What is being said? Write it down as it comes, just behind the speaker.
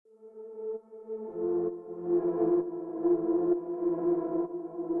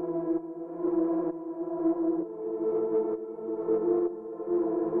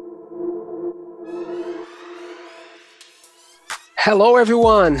Hello,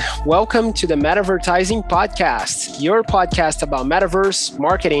 everyone. Welcome to the Metavertising Podcast, your podcast about metaverse,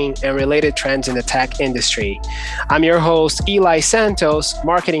 marketing, and related trends in the tech industry. I'm your host, Eli Santos,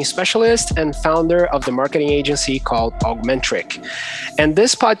 marketing specialist and founder of the marketing agency called Augmentric. And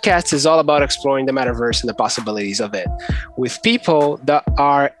this podcast is all about exploring the metaverse and the possibilities of it with people that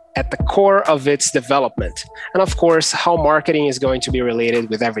are at the core of its development. And of course, how marketing is going to be related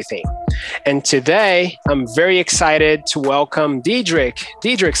with everything. And today, I'm very excited to welcome Dedrick.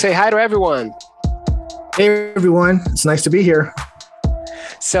 Dedrick, say hi to everyone. Hey, everyone. It's nice to be here.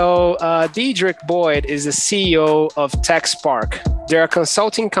 So Dedrick Boyd is the CEO of TechSparq. They're a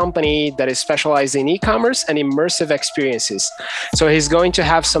consulting company that is specialized in e-commerce and immersive experiences. So he's going to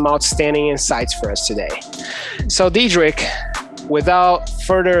have some outstanding insights for us today. So Dedrick, without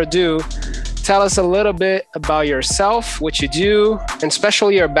further ado, tell us a little bit about yourself, what you do, and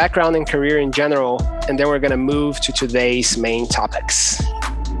especially your background and career in general. And then we're going to move to today's main topics.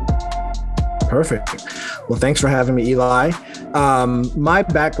 Perfect. Well, thanks for having me, Eli. My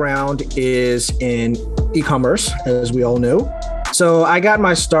background is in e-commerce, as we all know. So I got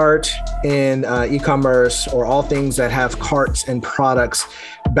my start in e-commerce, or all things that have carts and products,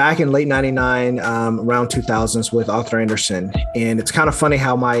 back in late 99, around 2000s with Arthur Andersen. And it's kind of funny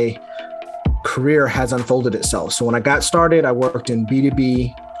how my career has unfolded itself. So when I got started, I worked in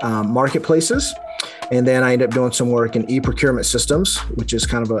B2B marketplaces. And then I ended up doing some work in e-procurement systems, which is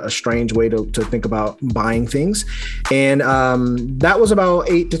kind of a strange way to think about buying things. And that was about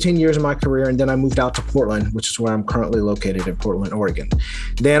 8 to 10 years of my career. And then I moved out to Portland, which is where I'm currently located, in Portland, Oregon.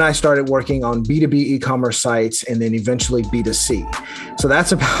 Then I started working on B2B e-commerce sites and then eventually B2C. So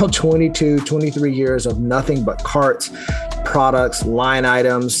that's about 22, 23 years of nothing but carts, products, line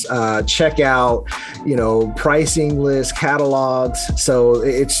items, checkout, pricing lists, catalogs. So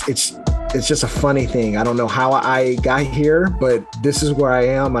it's just a funny thing. I don't know how I got here, but this is where I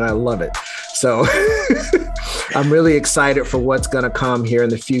am and I love it. So I'm really excited for what's going to come here in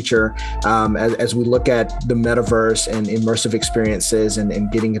the future as we look at the metaverse and immersive experiences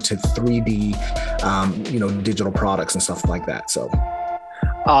and getting into 3D, digital products and stuff like that. So.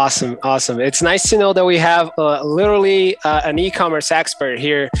 Awesome. It's nice to know that we have literally an e-commerce expert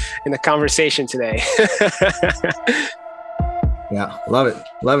here in the conversation today. Yeah, love it.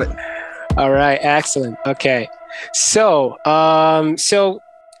 All right, excellent. Okay, so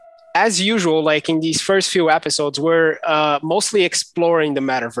as usual, like in these first few episodes, we're mostly exploring the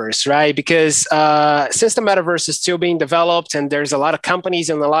metaverse, right? Because since the metaverse is still being developed and there's a lot of companies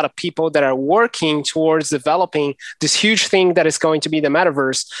and a lot of people that are working towards developing this huge thing that is going to be the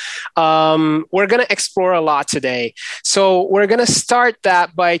metaverse, we're going to explore a lot today. So we're going to start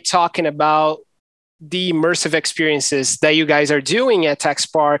that by talking about the immersive experiences that you guys are doing at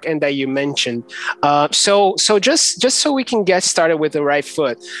TechSparq and that you mentioned. So just so we can get started with the right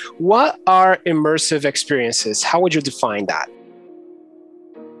foot, what are immersive experiences? How would you define that?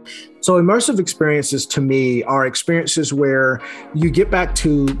 So immersive experiences to me are experiences where you get back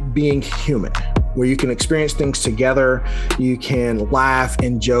to being human, where you can experience things together, you can laugh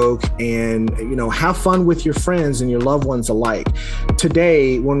and joke and, have fun with your friends and your loved ones alike.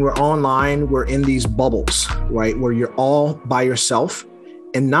 Today, when we're online, we're in these bubbles, right? Where you're all by yourself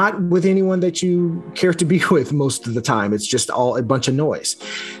and not with anyone that you care to be with most of the time. It's just all a bunch of noise.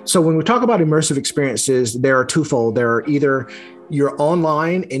 So when we talk about immersive experiences, there are twofold. There are either you're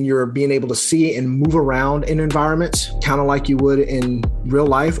online and you're being able to see and move around in environments, kind of like you would in real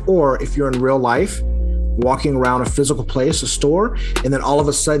life, or if you're in real life, walking around a physical place, a store, and then all of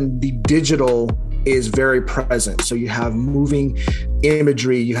a sudden the digital is very present. So you have moving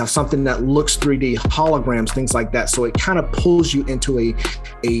imagery, you have something that looks 3D, holograms, things like that. So it kind of pulls you into a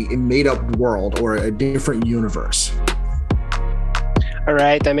made up world or a different universe. All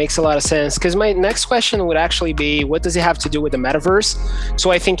right, that makes a lot of sense. Because my next question would actually be, what does it have to do with the metaverse? So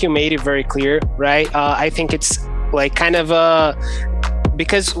I think you made it very clear, right? I think it's like kind of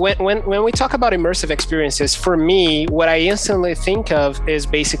because when we talk about immersive experiences, for me, what I instantly think of is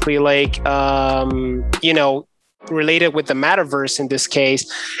basically like, related with the metaverse in this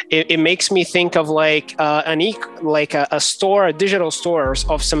case, it makes me think of like a store, a digital store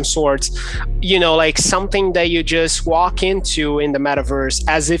of some sorts, like something that you just walk into in the metaverse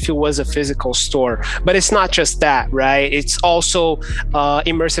as if it was a physical store. But it's not just that, right? It's also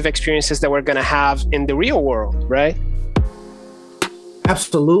immersive experiences that we're going to have in the real world, right?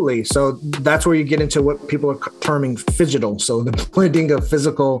 Absolutely. So that's where you get into what people are terming phygital. So the blending of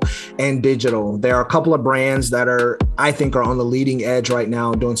physical and digital. There are a couple of brands that I think are on the leading edge right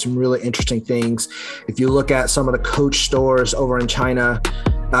now, doing some really interesting things. If you look at some of the Coach stores over in China,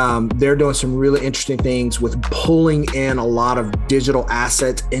 They're doing some really interesting things with pulling in a lot of digital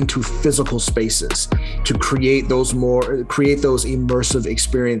assets into physical spaces to create those immersive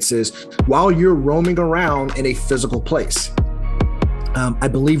experiences while you're roaming around in a physical place. I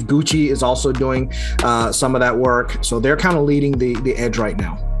believe Gucci is also doing some of that work. So they're kind of leading the edge right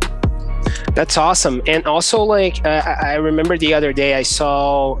now. That's awesome. And also, like, I remember the other day I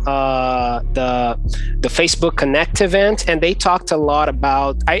saw the Facebook Connect event, and they talked a lot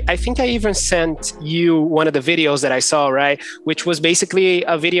about, I think I even sent you one of the videos that I saw, right? Which was basically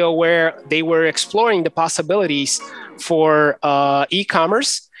a video where they were exploring the possibilities for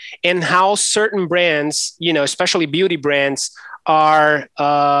e-commerce and how certain brands, especially beauty brands, are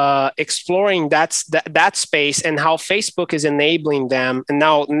exploring that space, and how Facebook is enabling them, and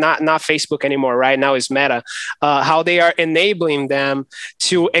now not Facebook anymore, right? Now is Meta, how they are enabling them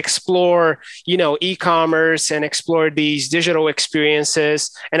to explore, e-commerce and explore these digital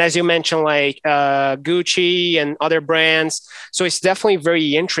experiences. And as you mentioned, like Gucci and other brands. So it's definitely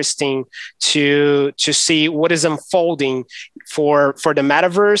very interesting to see what is unfolding for the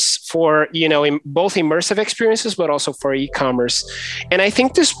metaverse, for both immersive experiences, but also for e-commerce. And I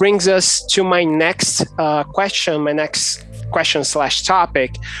think this brings us to my next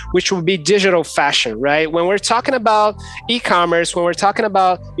question/topic, which will be digital fashion, right? When we're talking about e-commerce, when we're talking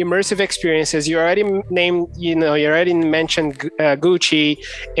about immersive experiences, you already mentioned Gucci.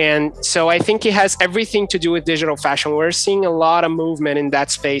 And so I think it has everything to do with digital fashion. We're seeing a lot of movement in that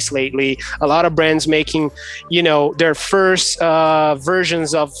space lately. A lot of brands making, their first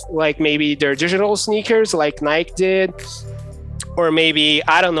versions of, like, maybe their digital sneakers, like Nike did, or maybe,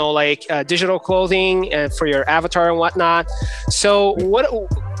 I don't know, like digital clothing for your avatar and whatnot. So what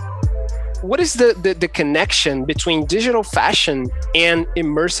is the connection between digital fashion and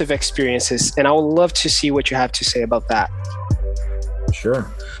immersive experiences? And I would love to see what you have to say about that. Sure.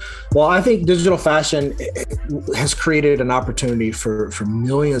 Well, I think digital fashion has created an opportunity for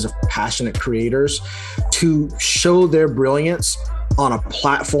millions of passionate creators to show their brilliance on a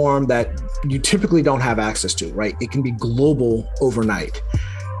platform that you typically don't have access to, right? It can be global overnight.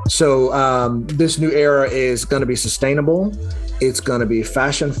 So this new era is going to be sustainable. It's going to be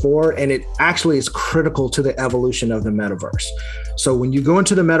fashion forward, and it actually is critical to the evolution of the metaverse. So when you go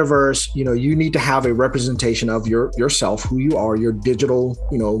into the metaverse, you need to have a representation of yourself, who you are, your digital,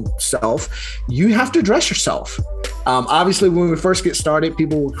 self. You have to dress yourself. Obviously, when we first get started,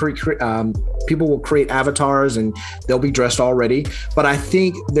 people will create avatars and they'll be dressed already. But I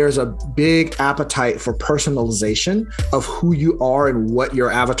think there's a big appetite for personalization of who you are and what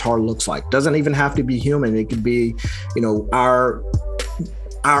your avatar looks like. Doesn't even have to be human. It could be,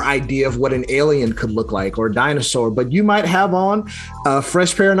 our idea of what an alien could look like, or a dinosaur, but you might have on a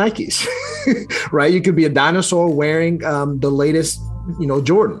fresh pair of Nikes, right? You could be a dinosaur wearing the latest,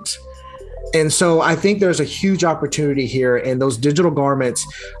 Jordans. And so I think there's a huge opportunity here, and those digital garments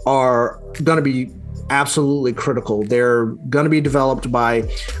are going to be absolutely critical. They're going to be developed by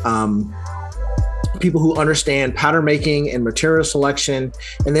people who understand pattern making and material selection,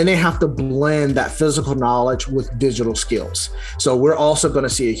 and then they have to blend that physical knowledge with digital skills. So we're also going to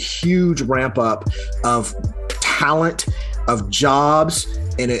see a huge ramp up of talent, of jobs,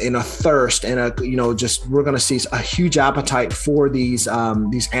 and a thirst, and we're going to see a huge appetite for these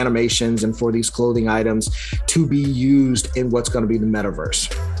animations and for these clothing items to be used in what's going to be the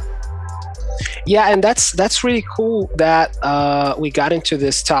metaverse. Yeah, and that's really cool that we got into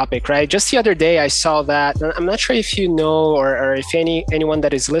this topic, right? Just the other day, I saw that. I'm not sure if you know, or if anyone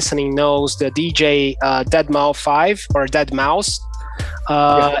that is listening knows the DJ Deadmau5 or Deadmau5.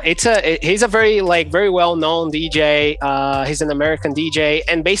 He's a very well known DJ. He's an American DJ,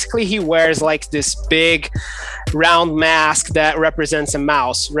 and basically he wears like this big round mask that represents a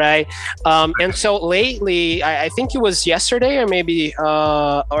mouse, right? And so lately, I think it was yesterday, or maybe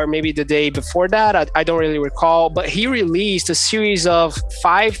the day before that, I don't really recall, but he released a series of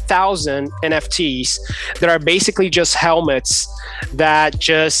 5,000 NFTs that are basically just helmets that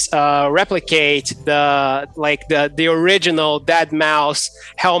just replicate the original Dead Mouse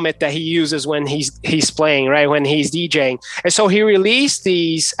helmet that he uses when he's playing, right? When he's DJing. And so he released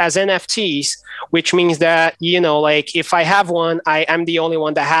these as NFTs, which means that, if I have one, I'm the only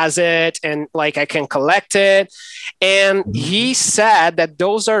one that has it, and like I can collect it. And he said that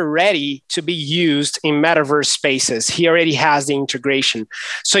those are ready to be used in metaverse spaces. He already has the integration.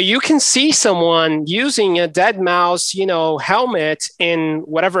 So you can see someone using a Dead Mouse, helmet in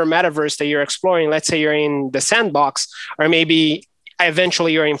whatever metaverse that you're exploring. Let's say you're in the sandbox, or maybe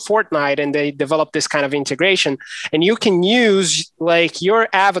eventually you're in Fortnite and they develop this kind of integration, and you can use like your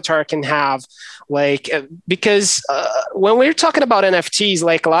avatar can have like because when we're talking about NFTs,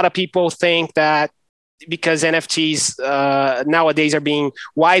 like a lot of people think that because NFTs nowadays are being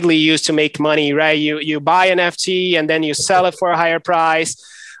widely used to make money, right? You buy an NFT and then you sell it for a higher price,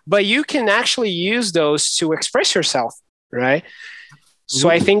 but you can actually use those to express yourself, right? So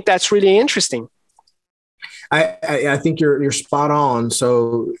I think that's really interesting. I think you're spot on.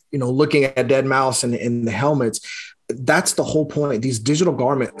 So, looking at Dead Mouse and the helmets, that's the whole point. These digital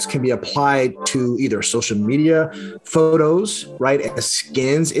garments can be applied to either social media photos, right, as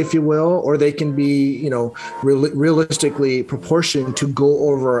skins, if you will, or they can be, realistically proportioned to go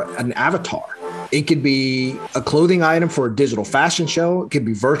over an avatar. It could be a clothing item for a digital fashion show. It could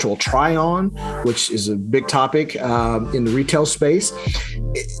be virtual try-on, which is a big topic in the retail space.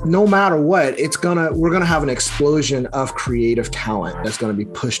 No matter what, we're gonna have an explosion of creative talent that's gonna be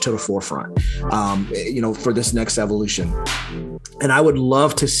pushed to the forefront, for this next evolution. And I would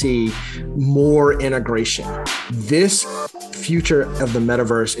love to see more integration. This future of the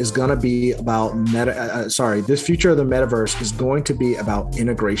metaverse is going to be about this future of the metaverse is going to be about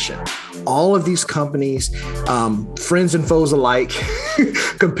integration. All of these companies, friends and foes alike,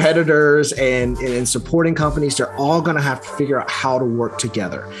 competitors and supporting companies, they're all going to have to figure out how to work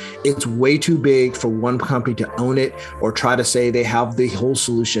together. It's way too big for one company to own it or try to say they have the whole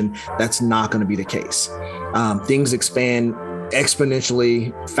solution. That's not going to be the case. Things expand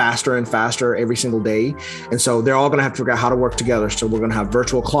exponentially faster and faster every single day. And so they're all going to have to figure out how to work together. So we're going to have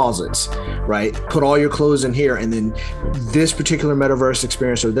virtual closets, right? Put all your clothes in here. And then this particular metaverse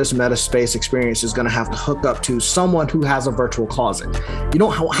experience or this meta space experience is going to have to hook up to someone who has a virtual closet. You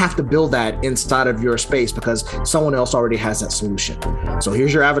don't have to build that inside of your space because someone else already has that solution. So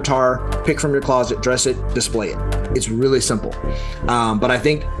here's your avatar, pick from your closet, dress it, display it. It's really simple. But I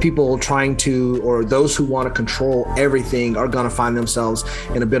think people or those who want to control everything are going to find themselves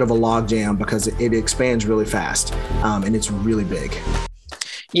in a bit of a logjam because it expands really fast and it's really big.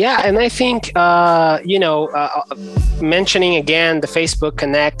 Yeah, and I think, mentioning again the Facebook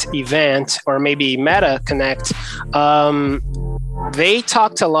Connect event or maybe Meta Connect, they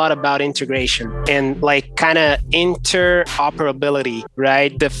talked a lot about integration and like kind of interoperability,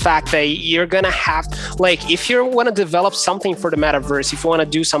 right? The fact that you're going to have, like, if you want to develop something for the metaverse, if you want to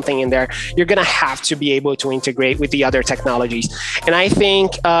do something in there, you're going to have to be able to integrate with the other technologies. And I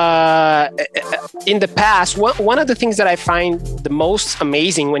think in the past, one of the things that I find the most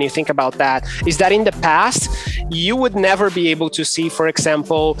amazing when you think about that is that in the past, you would never be able to see, for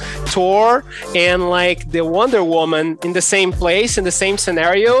example, Thor and like the Wonder Woman in the same place, in the same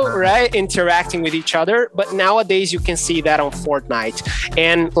scenario, right? Interacting with each other. But nowadays you can see that on Fortnite.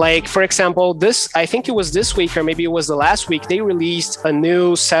 And like, for example, I think it was this week or maybe it was the last week, they released a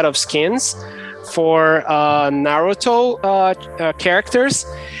new set of skins for Naruto characters.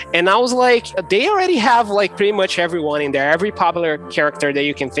 And I was like, they already have like pretty much everyone in there. Every popular character that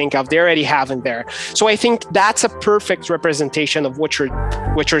you can think of, they already have in there. So I think that's a perfect representation of what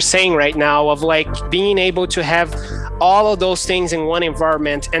you're saying right now, of like being able to have all of those things in one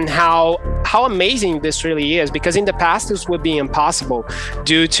environment, and how amazing this really is, because in the past this would be impossible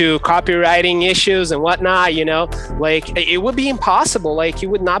due to copywriting issues and whatnot, like it would be impossible. Like you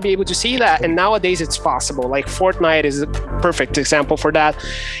would not be able to see that. And nowadays it's possible. Like Fortnite is a perfect example for that.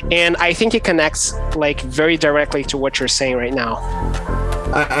 And I think it connects like very directly to what you're saying right now.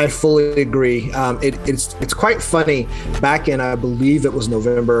 I fully agree. It's quite funny. Back in, I believe it was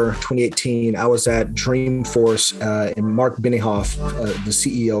November 2018, I was at Dreamforce and Mark Benioff, the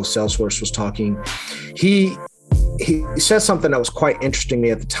CEO of Salesforce, was talking. He said something that was quite interesting to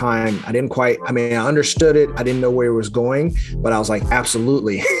me at the time. I understood it. I didn't know where it was going, but I was like,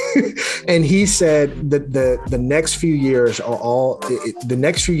 absolutely. And he said that the next few years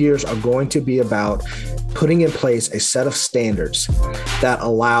are going to be about putting in place a set of standards that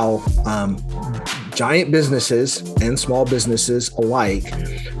allow giant businesses and small businesses alike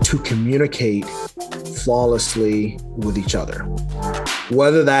to communicate flawlessly with each other.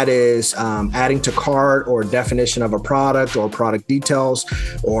 Whether that is adding to cart or definition of a product or product details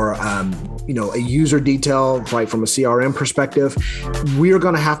or a user detail, right, from a CRM perspective, we are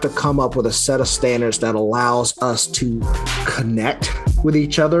going to have to come up with a set of standards that allows us to connect with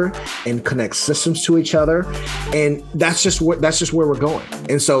each other and connect systems to each other. And that's just where we're going.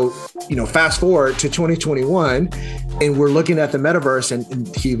 And so fast forward to 2021, and we're looking at the metaverse,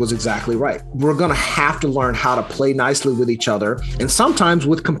 and he was exactly right. We're going to have to learn how to play nicely with each other, and sometimes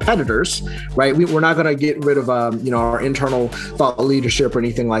with competitors, right? We're not going to get rid of, our internal thought leadership or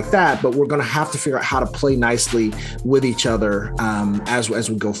anything like that, but we're going to have to figure out how to play nicely with each other as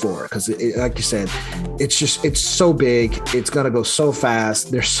we go forward. Because, like you said, it's so big. It's going to go so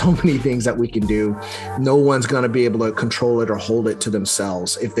fast. There's so many things that we can do. No one's going to be able to control it or hold it to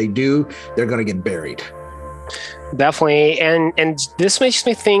themselves. If they do, they're going to get buried. Definitely. And this makes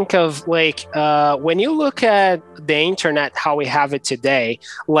me think of when you look at the internet, how we have it today,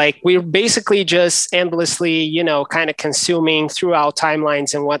 we're basically just endlessly, kind of consuming throughout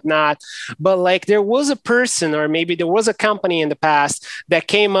timelines and whatnot. But there was a person, or maybe there was a company in the past that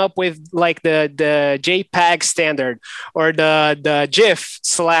came up with the JPEG standard, or the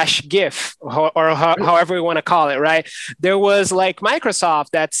GIF/GIF, or however you want to call it, right? There was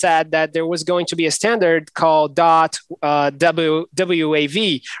Microsoft that said that there was going to be a standard called WAV,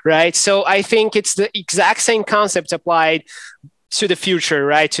 right? So I think it's the exact same concept applied to the future,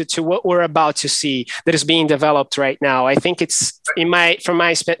 right? To what we're about to see that is being developed right now. I think it's from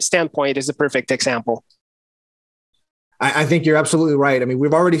my standpoint, is the perfect example. I think you're absolutely right. I mean,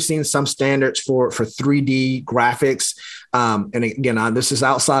 we've already seen some standards for 3D graphics. And again, this is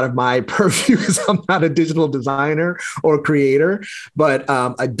outside of my purview because I'm not a digital designer or creator, but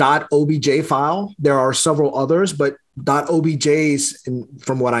a .obj file, there are several others, but .objs, and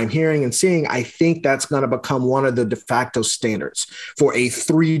from what I'm hearing and seeing, I think that's going to become one of the de facto standards for a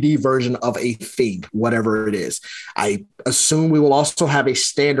 3D version of a thing, whatever it is. I assume we will also have a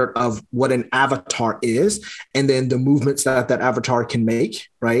standard of what an avatar is, and then the movements that avatar can make,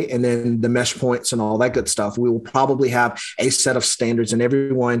 right? And then the mesh points and all that good stuff. We will probably have a set of standards, and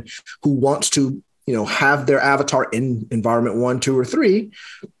everyone who wants to, have their avatar in environment 1, 2, or 3,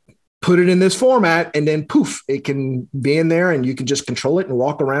 put it in this format, and then poof, it can be in there, and you can just control it and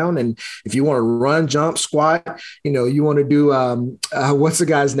walk around. And if you want to run, jump, squat, you want to do, what's the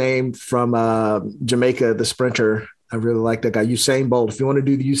guy's name from Jamaica, the sprinter? I really like that guy, Usain Bolt. If you want to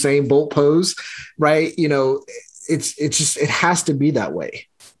do the Usain Bolt pose, right? It has to be that way.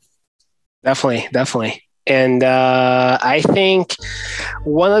 Definitely. And I think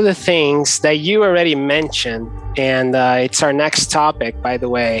one of the things that you already mentioned, and it's our next topic, by the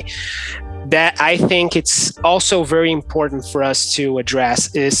way, that I think it's also very important for us to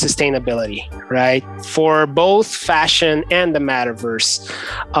address is sustainability, right? For both fashion and the metaverse.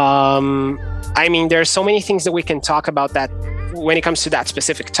 I mean, there are so many things that we can talk about that when it comes to that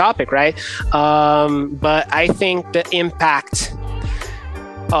specific topic, right? But I think the impact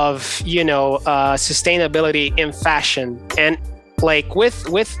of sustainability in fashion, and with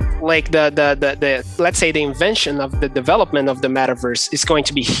the let's say the invention of the development of the metaverse is going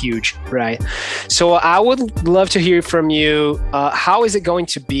to be huge, right? So I would love to hear from you. How is it going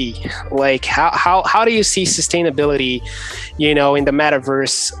to be? How do you see sustainability, in the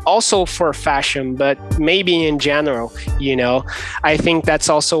metaverse, also for fashion, but maybe in general? I think that's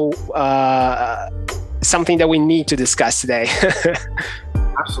also something that we need to discuss today.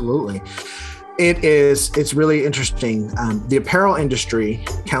 Absolutely. It's really interesting. The apparel industry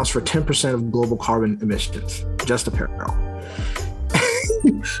accounts for 10% of global carbon emissions, just apparel.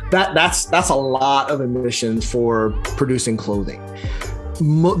 That's a lot of emissions for producing clothing.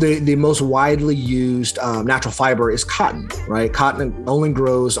 The most widely used natural fiber is cotton, right? Cotton only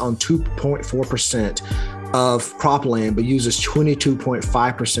grows on 2.4% of cropland, but uses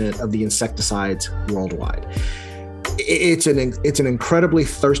 22.5% of the insecticides worldwide. It's an incredibly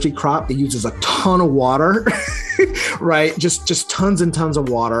thirsty crop that uses a ton of water, right? Just tons and tons of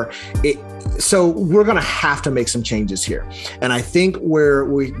water. So we're going to have to make some changes here. And I think we're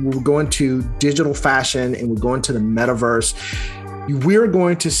going to digital fashion and we're going to the metaverse, we're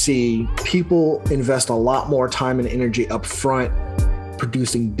going to see people invest a lot more time and energy up front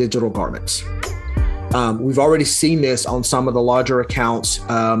producing digital garments. We've already seen this on some of the larger accounts.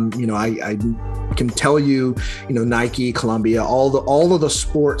 I can tell you, Nike, Columbia, all of the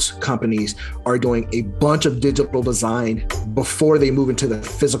sports companies are doing a bunch of digital design before they move into the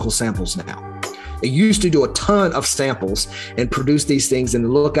physical samples now. They used to do a ton of samples and produce these things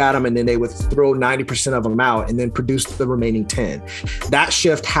and look at them, and then they would throw 90% of them out and then produce the remaining 10. That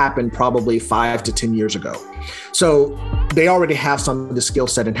shift happened probably 5 to 10 years ago. So they already have some of the skill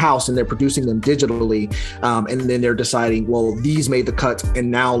set in house and they're producing them digitally. And then they're deciding, well, these made the cut,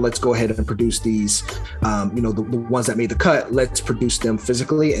 and now let's go ahead and produce these, the ones that made the cut, let's produce them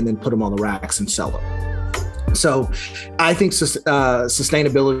physically and then put them on the racks and sell them. So I think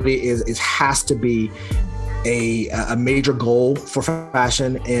sustainability has to be a major goal for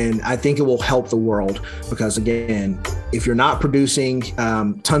fashion, and I think it will help the world because, again, if you're not producing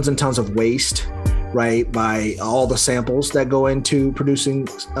tons and tons of waste, right, by all the samples that go into producing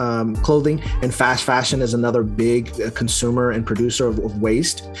clothing, and fast fashion is another big consumer and producer of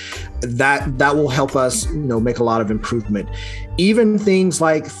waste, that will help us, make a lot of improvement. Even things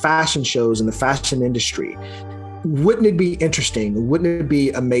like fashion shows in the fashion industry. Wouldn't it be interesting? Wouldn't it be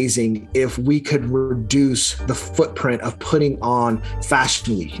amazing if we could reduce the footprint of putting on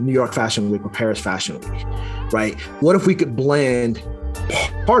Fashion Week, New York Fashion Week or Paris Fashion Week, right? What if we could blend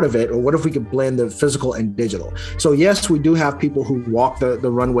part of it, or what if we could blend the physical and digital? So yes, we do have people who walk the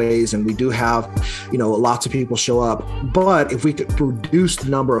runways, and we do have, lots of people show up. But if we could reduce the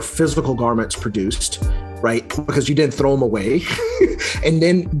number of physical garments produced, right, because you didn't throw them away, and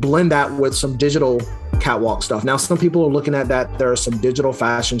then blend that with some digital catwalk stuff. Now, some people are looking at that. There are some digital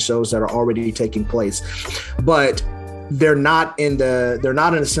fashion shows that are already taking place, but they're not in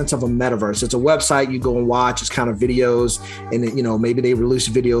a sense of a metaverse. It's a website you go and watch. It's kind of videos, and maybe they release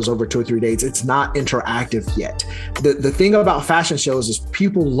videos over 2 or 3 days. It's not interactive yet. The thing about fashion shows is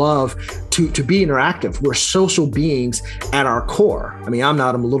people love to be interactive. We're social beings at our core. I mean, I'm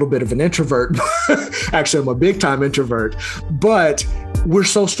a little bit of an introvert. Actually, I'm a big time introvert, but we're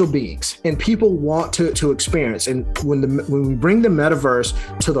social beings, and people want to experience. And when we bring the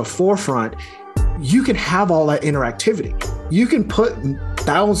metaverse to the forefront, you can have all that interactivity. You can put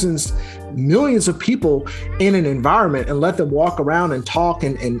thousands, millions of people in an environment and let them walk around and talk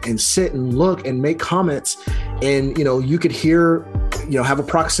and sit and look and make comments. And, you could hear, have a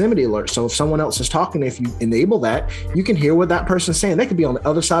proximity alert. So if someone else is talking, if you enable that, you can hear what that person's saying. They could be on the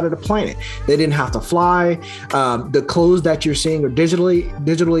other side of the planet. They didn't have to fly. The clothes that you're seeing are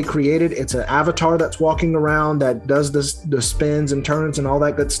digitally created. It's an avatar that's walking around that does the spins and turns and all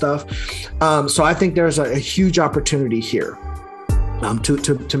that good stuff. So I think there's a huge opportunity here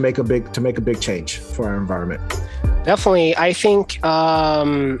to make a big change for our environment. Definitely. I think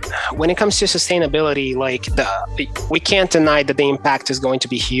when it comes to sustainability, we can't deny that the impact is going to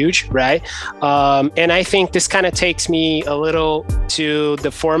be huge, right? And I think this kind of takes me a little to the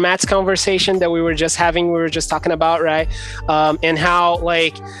formats conversation that we were just having. We were just talking about, right? And how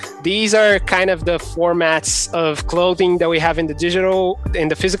these are kind of the formats of clothing that we have in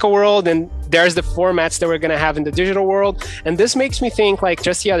the physical world, and there's the formats that we're going to have in the digital world. And this makes me think,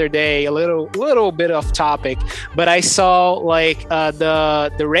 just the other day, a little bit off topic, but I saw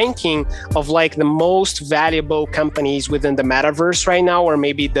the ranking of the most valuable companies within the metaverse right now, or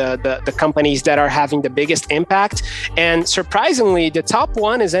maybe the companies that are having the biggest impact. And surprisingly, the top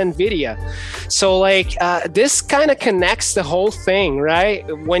one is NVIDIA. So this kind of connects the whole thing, right?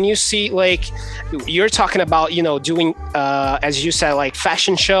 When you see you're talking about, doing, as you said,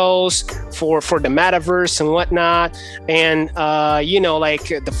 fashion shows for the metaverse and whatnot, and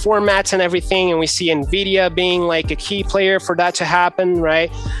the formats and everything, and we see NVIDIA being a key player for that to happen, right?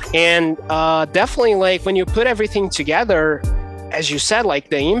 And definitely when you put everything together, as you said,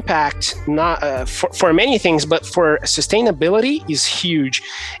 the impact, not for many things, but for sustainability is huge.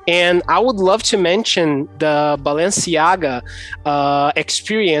 And I would love to mention the Balenciaga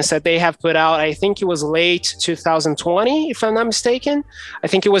experience that they have put out. I think it was late 2020, if I'm not mistaken. I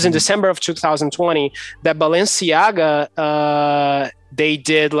think it was in December of 2020 that Balenciaga, they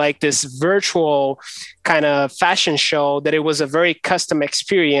did this virtual kind of fashion show, that it was a very custom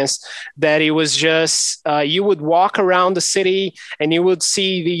experience, that it was just, you would walk around the city and you would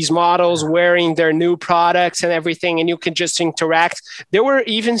see these models wearing their new products and everything, and you could just interact. There were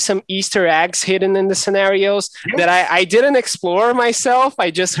even some Easter eggs hidden in the scenarios that I didn't explore myself.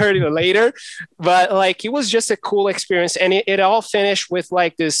 I just heard it later, but it was just a cool experience. And it all finished with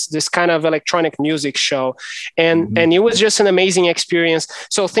this kind of electronic music show. And it was just an amazing experience.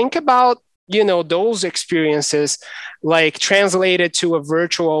 So think about, those experiences translated to a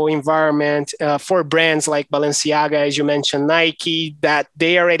virtual environment for brands like Balenciaga, as you mentioned, Nike, that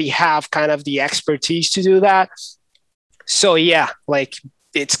they already have kind of the expertise to do that. So yeah,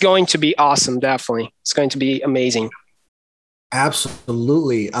 it's going to be awesome. Definitely. It's going to be amazing.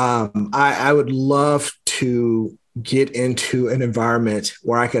 Absolutely. I would love to get into an environment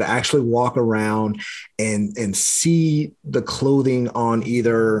where I could actually walk around and see the clothing on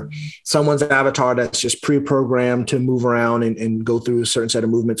either someone's avatar that's just pre-programmed to move around and go through a certain set of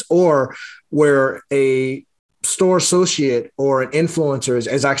movements, or where a store associate or an influencer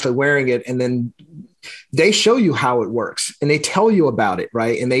is actually wearing it, and then they show you how it works and they tell you about it,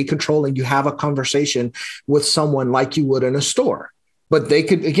 right? And they control, and you have a conversation with someone like you would in a store. but they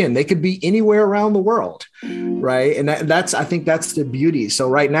could be anywhere around the world, right? And I think that's the beauty. So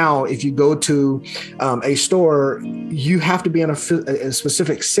right now, if you go to a store, you have to be in a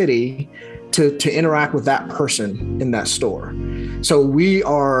specific city to interact with that person in that store. So we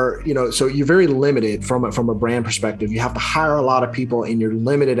are, so you're very limited from a brand perspective. You have to hire a lot of people, and you're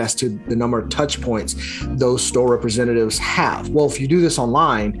limited as to the number of touch points those store representatives have. Well, if you do this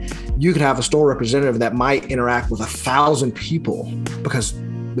online, you could have a store representative that might interact with 1,000 people, because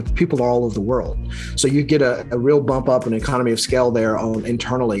the people are all over the world. So you get a real bump up in economy of scale there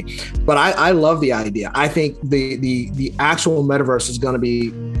internally. But I love the idea. I think the actual metaverse is going to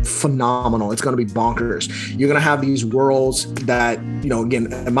be phenomenal. It's going to be bonkers. You're going to have these worlds that,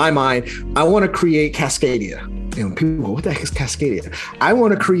 again, in my mind, I want to create Cascadia. People go, what the heck is Cascadia? I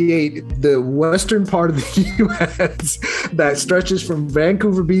want to create the western part of the U.S. that stretches from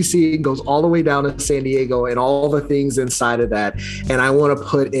Vancouver, BC, and goes all the way down to San Diego, and all the things inside of that. And I want to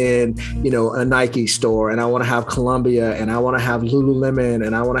put in, a Nike store, and I want to have Columbia, and I want to have Lululemon,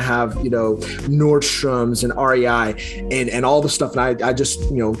 and I want to have, Nordstrom's and REI, and all the stuff. And I just,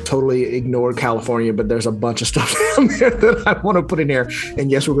 totally ignored California, but there's a bunch of stuff down there that I want to put in here.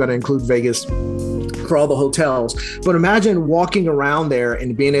 And yes, we're going to include Vegas for all the hotels. But imagine walking around there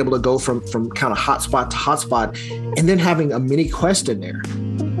and being able to go from kind of hotspot to hotspot, and then having a mini quest in there,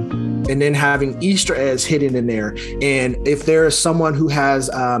 and then having Easter eggs hidden in there. And if there is someone who has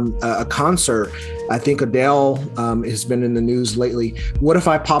a concert, I think Adele has been in the news lately. What if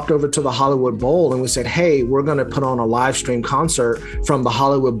I popped over to the Hollywood Bowl and we said, hey, we're going to put on a live stream concert from the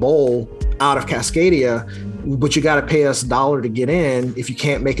Hollywood Bowl out of Cascadia, but you got to pay us $1 to get in if you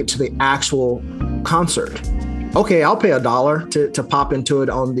can't make it to the actual concert. Okay, I'll pay $1 to pop into it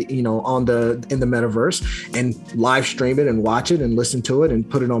in the metaverse and live stream it and watch it and listen to it and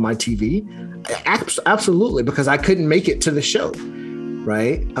put it on my TV. Absolutely, because I couldn't make it to the show.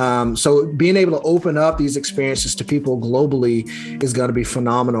 Right. So being able to open up these experiences to people globally is going to be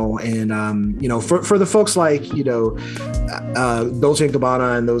phenomenal. And, for the folks like, Dolce &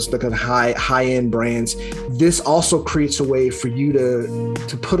 Gabbana and those kind of high end brands, this also creates a way for you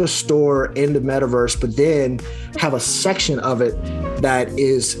to put a store in the metaverse, but then have a section of it that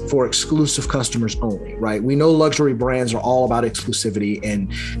is for exclusive customers only. Right. We know luxury brands are all about exclusivity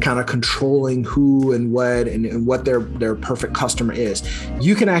and kind of controlling who and what and what their perfect customer is.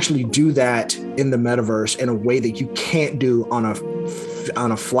 You can actually do that in the metaverse in a way that you can't do on a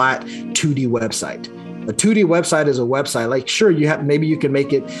flat 2D website. A 2D website is a website. Like, sure, maybe you can make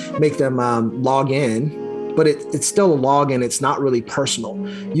them log in, but it's still a login. It's not really personal.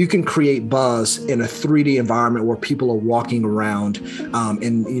 You can create buzz in a 3D environment where people are walking around,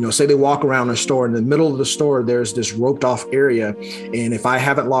 and say they walk around a store. In the middle of the store, there's this roped off area, and if I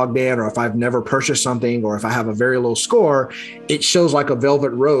haven't logged in, or if I've never purchased something, or if I have a very low score, it shows like a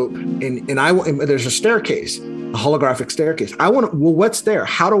velvet rope, and there's a staircase. A holographic staircase. What's there?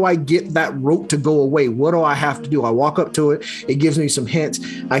 How do I get that rope to go away? What do I have to do? I walk up to it. It gives me some hints.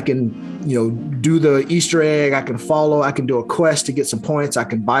 I can, do the Easter egg. I can follow. I can do a quest to get some points. I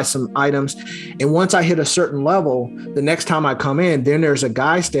can buy some items. And once I hit a certain level, the next time I come in, then there's a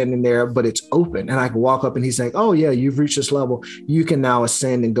guy standing there, but it's open. And I can walk up and he's like, oh yeah, you've reached this level. You can now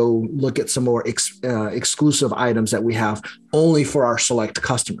ascend and go look at some more exclusive items that we have only for our select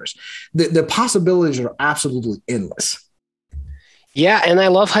customers. The possibilities are absolutely endless. Yeah, and I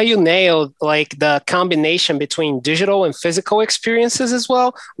love how you nailed like the combination between digital and physical experiences as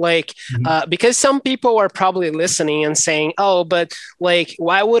well. Like, because some people are probably listening and saying, "Oh, but like,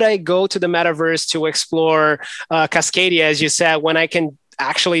 why would I go to the metaverse to explore Cascadia, as you said, when I can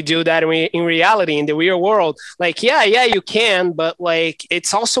actually do that in reality, in the real world?" Like, yeah, you can, but like,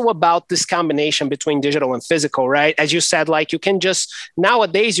 it's also about this combination between digital and physical, right? As you said, like, you can just,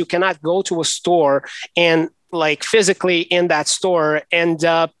 nowadays, you cannot go to a store and like physically in that store end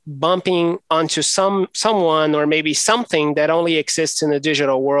up bumping onto someone or maybe something that only exists in the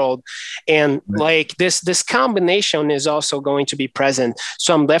digital world. And like this combination is also going to be present.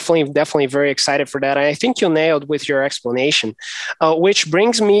 So I'm definitely very excited for that. And I think you nailed with your explanation, which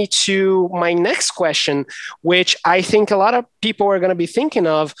brings me to my next question, which I think a lot of people are going to be thinking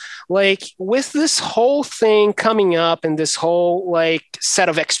of, like, with this whole thing coming up and this whole like set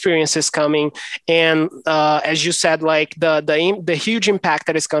of experiences coming, and as you said, like the huge impact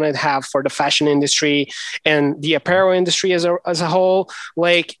that it's going to have for the fashion industry and the apparel industry as a whole,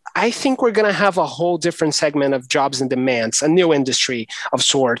 like, I think we're going to have a whole different segment of jobs and demands, a new industry of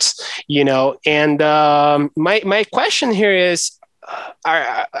sorts, And my question here is,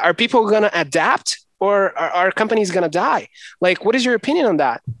 are people going to adapt or are companies going to die? Like, what is your opinion on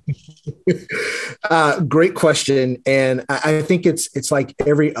that? Great question. And I think it's like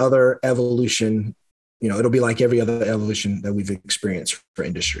every other evolution. It'll be like every other evolution that we've experienced for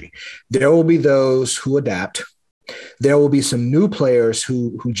industry. There will be those who adapt. There will be some new players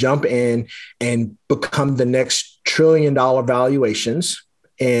who jump in and become the next $1 trillion valuations.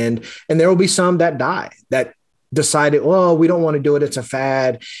 And there will be some that die, that decided, well, we don't want to do it. It's a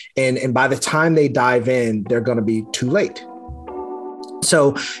fad. And by the time they dive in, they're going to be too late.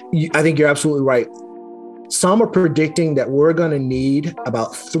 So I think you're absolutely right. Some are predicting that we're going to need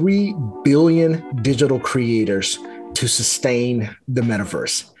about 3 billion digital creators to sustain the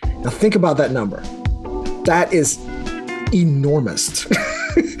metaverse. Now, think about that number. That is enormous.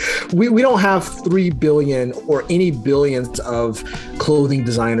 We don't have 3 billion or any billions of clothing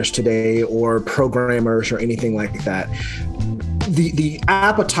designers today or programmers or anything like that. The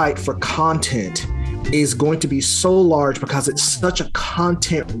appetite for content is going to be so large because it's such a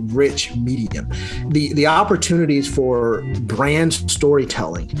content-rich medium. The opportunities for brand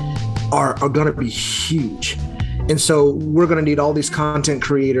storytelling are going to be huge. And so we're going to need all these content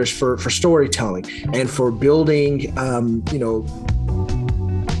creators for storytelling and for building,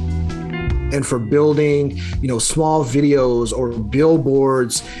 small videos or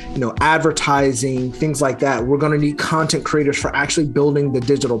billboards, advertising, things like that. We're going to need content creators for actually building the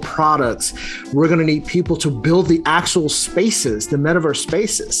digital products. We're going to need people to build the actual spaces, the metaverse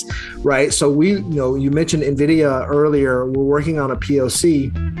spaces, right? So you mentioned NVIDIA earlier. We're working on a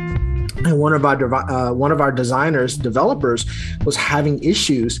POC. And one of our developers was having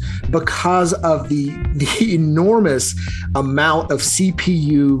issues because of the enormous amount of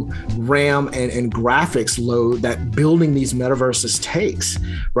CPU, RAM, and graphics load that building these metaverses takes,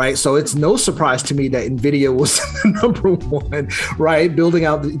 right? So it's no surprise to me that NVIDIA was the number one, right? Building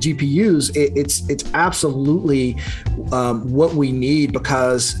out the GPUs, it's absolutely what we need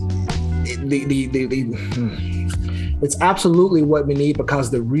because it's absolutely what we need because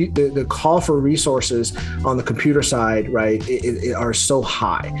the call for resources on the computer side, right, are so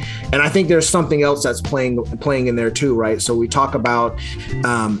high. And I think there's something else that's playing in there too, right? So we talk about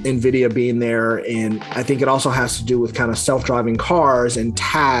NVIDIA being there, and I think it also has to do with kind of self-driving cars and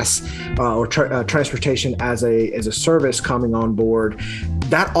tasks or transportation as a service coming on board.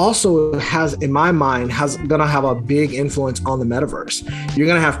 That also has, in my mind, going to have a big influence on the metaverse. You're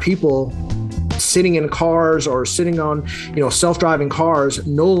going to have people sitting in cars or sitting on, self-driving cars,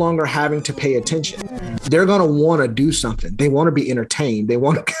 no longer having to pay attention. They're going to want to do something. They want to be entertained. They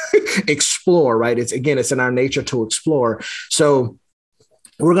want to explore, right? It's in our nature to explore. So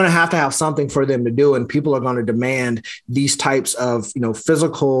we're going to have something for them to do, and people are going to demand these types of,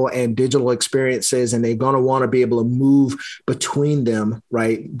 physical and digital experiences, and they're going to want to be able to move between them,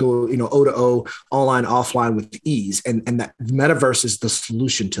 right? Go, O to O, online, offline with ease. And that metaverse is the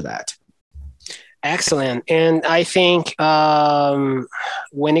solution to that. Excellent. And I think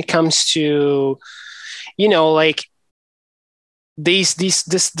when it comes to,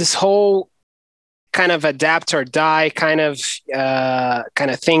 this whole kind of adapt or die kind of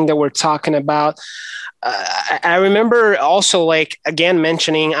thing that we're talking about. I remember also, again,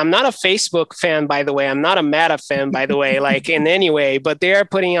 mentioning, I'm not a Facebook fan, by the way. I'm not a Meta fan, by the way, in any way, but they are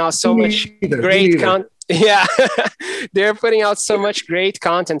putting out so much great content. Yeah, they're putting out so much great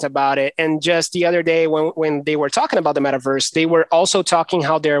content about it. And just the other day when they were talking about the metaverse, they were also talking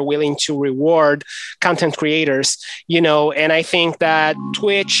how they're willing to reward content creators, and I think that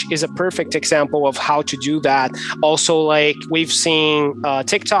Twitch is a perfect example of how to do that. Also, we've seen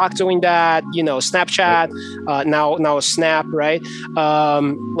TikTok doing that, Snapchat, now Snap, right?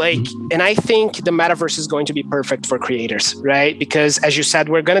 And I think the metaverse is going to be perfect for creators, right? Because as you said,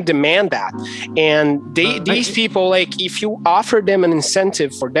 we're going to demand that. And these people, if you offer them an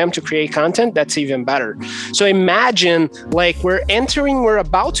incentive for them to create content, that's even better. So imagine, we're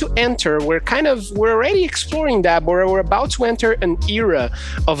about to enter, we're already exploring that, but we're about to enter an era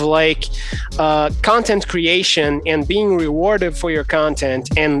of content creation and being rewarded for your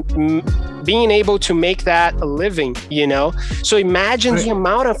content and being able to make that a living, So imagine the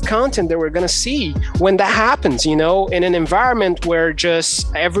amount of content that we're going to see when that happens, in an environment where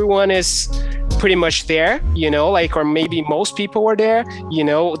just everyone is pretty much there, or maybe most people were there,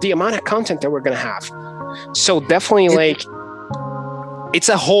 the amount of content that we're going to have. So definitely it's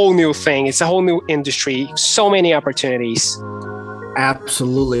a whole new thing. It's a whole new industry. So many opportunities.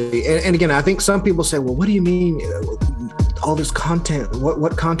 Absolutely. And again, I think some people say, well, what do you mean all this content.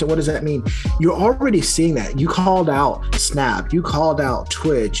 What content? What does that mean? You're already seeing that. You called out Snap. You called out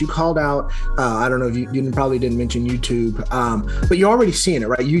Twitch. You called out, I don't know if you probably didn't mention YouTube, but you're already seeing it,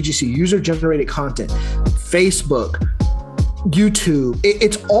 right? UGC, user-generated content, Facebook, YouTube,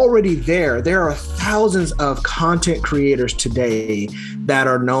 it's already there. There are thousands of content creators today that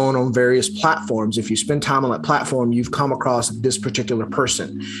are known on various platforms. If you spend time on that platform, you've come across this particular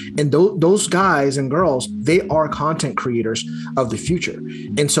person. And those guys and girls, they are content creators of the future.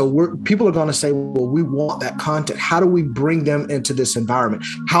 And so people are going to say, well, we want that content. How do we bring them into this environment?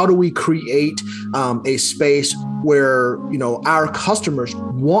 How do we create a space where, our customers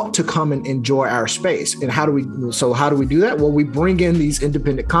want to come and enjoy our space? And how do we do that? Well, we bring in these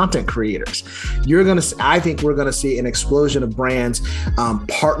independent content creators. I think we're going to see an explosion of brands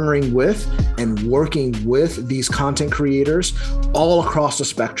partnering with and working with these content creators all across the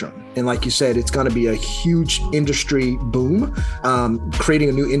spectrum. And like you said, it's going to be a huge industry boom, creating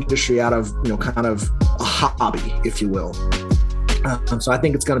a new industry out of, kind of a hobby, if you will. So I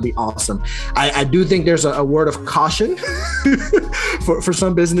think it's going to be awesome. I do think there's a word of caution for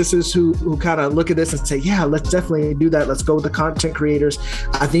some businesses who kind of look at this and say, yeah, let's definitely do that. Let's go with the content creators.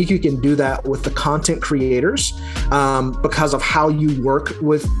 I think you can do that with the content creators because of how you work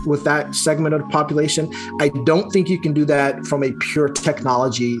with that segment of the population. I don't think you can do that from a pure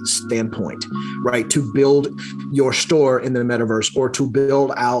technology standpoint, right? To build your store in the metaverse or to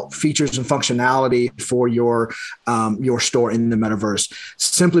build out features and functionality for your store in the metaverse,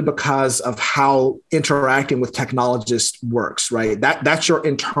 simply because of how interacting with technologists works, right? That's your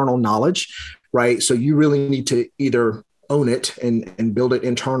internal knowledge, right? So you really need to either own it and build it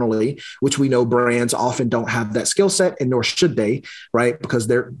internally, which we know brands often don't have that skill set, and nor should they, right? Because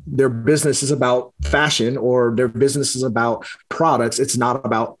their business is about fashion or their business is about products. It's not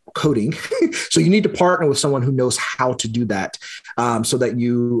about coding. So you need to partner with someone who knows how to do that, so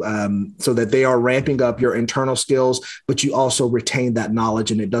that they are ramping up your internal skills, but you also retain that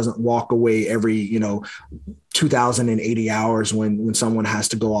knowledge and it doesn't walk away every 2,080 hours when someone has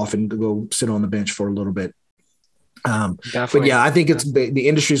to go off and go sit on the bench for a little bit. But yeah, I think the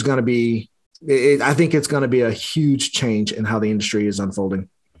industry is going to be. I think it's going to be a huge change in how the industry is unfolding.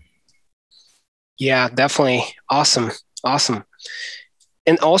 Yeah, definitely. Awesome.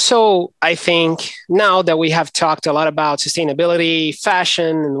 And also, I think now that we have talked a lot about sustainability,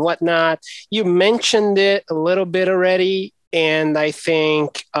 fashion, and whatnot, you mentioned it a little bit already. And I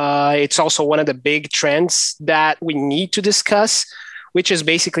think it's also one of the big trends that we need to discuss, which is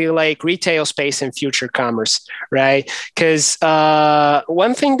basically like retail space and future commerce, right? Because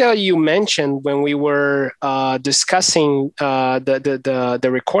one thing that you mentioned when we were discussing the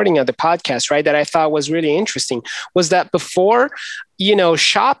recording of the podcast, right, that I thought was really interesting was that before,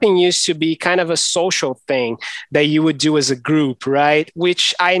 shopping used to be kind of a social thing that you would do as a group, right?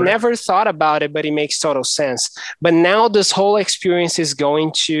 Which I never thought about it, but it makes total sense. But now this whole experience is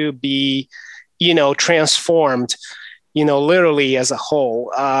going to be, transformed, literally as a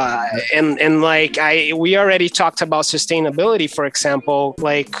whole. And like we already talked about sustainability, for example,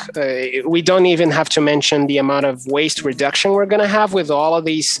 we don't even have to mention the amount of waste reduction we're going to have with all of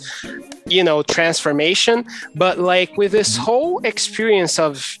these, transformation. But like with this whole experience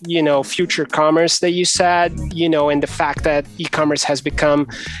of, future commerce that you said, and the fact that e-commerce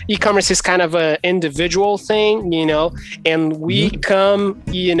is kind of an individual thing, and we come,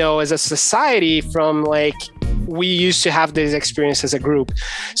 as a society from we used to have this experience as a group.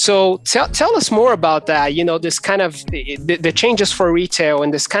 So tell us more about that, this kind of the changes for retail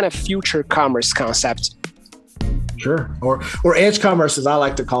and this kind of future commerce concept. Sure. Or edge commerce, as I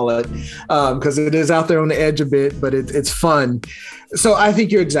like to call it, because it is out there on the edge a bit, but it's fun. So I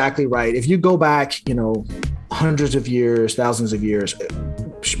think you're exactly right. If you go back, hundreds of years, thousands of years,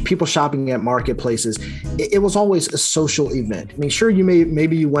 people shopping at marketplaces, it was always a social event. I mean, sure,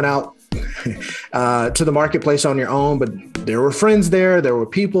 maybe you went out to the marketplace on your own, but there were friends there were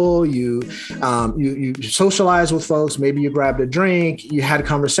people, you socialized with folks, maybe you grabbed a drink, you had a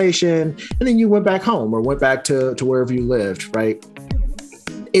conversation, and then you went back home or went back to wherever you lived, right?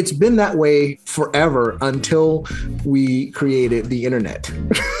 It's been that way forever until we created the internet.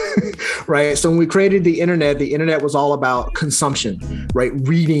 Right. So when we created the internet was all about consumption, right?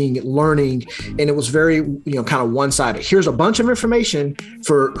 Reading, learning, and it was very, kind of one-sided. Here's a bunch of information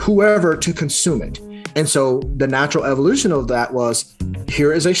for whoever to consume it. And so the natural evolution of that was,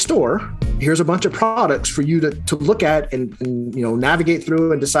 here is a store, here's a bunch of products for you to look at and navigate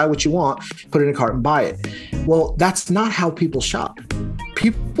through and decide what you want, put it in a cart and buy it. Well, that's not how people shop.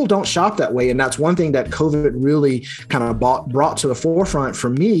 People don't shop that way. And that's one thing that COVID really kind of brought to the forefront for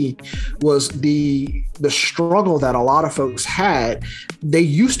me was the struggle that a lot of folks had. They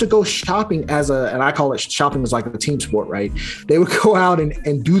used to go shopping and I call it shopping as like a team sport, right? They would go out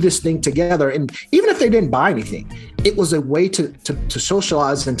and do this thing together. And even if they didn't buy anything, it was a way to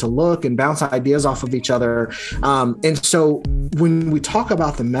socialize and to look and bounce ideas off of each other. And so when we talk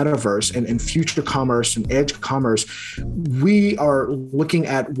about the metaverse and future commerce and edge commerce, we are looking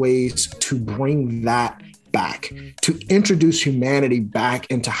at ways to bring that back, to introduce humanity back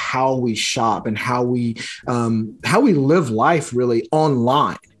into how we shop and how we live life really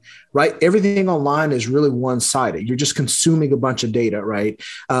online. Right? Everything online is really one-sided. You're just consuming a bunch of data, right?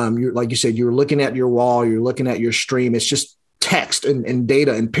 You're, like you said, you're looking at your wall, you're looking at your stream. It's just text and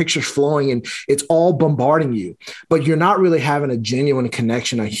data and pictures flowing, and it's all bombarding you. But you're not really having a genuine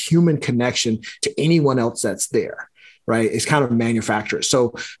connection, a human connection to anyone else that's there. Right? It's kind of manufactured.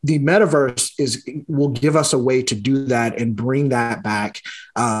 So the metaverse will give us a way to do that and bring that back.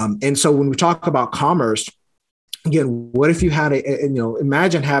 And so when we talk about commerce, again, what if you had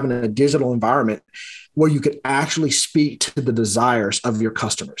imagine having a digital environment where you could actually speak to the desires of your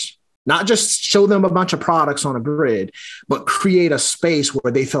customers, not just show them a bunch of products on a grid, but create a space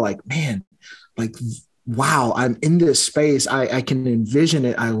where they feel like, man, like, wow, I'm in this space. I can envision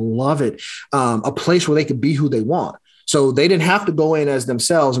it. I love it. A place where they could be who they want. So they didn't have to go in as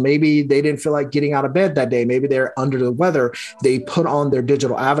themselves. Maybe they didn't feel like getting out of bed that day. Maybe they're under the weather. They put on their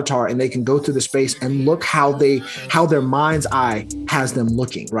digital avatar and they can go through the space and look how their mind's eye has them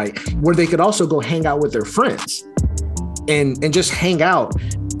looking, right? Where they could also go hang out with their friends and just hang out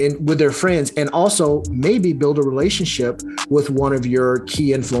with their friends, and also maybe build a relationship with one of your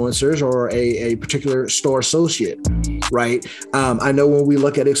key influencers or a particular store associate, right? I know when we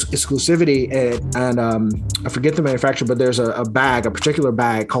look at exclusivity and I forget the manufacturer, but there's a particular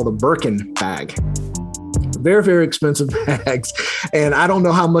bag called a Birkin bag. Very, very expensive bags. And I don't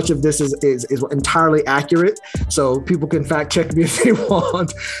know how much of this is entirely accurate. So people can fact check me if they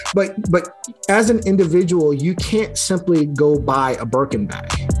want. But as an individual, you can't simply go buy a Birkin bag.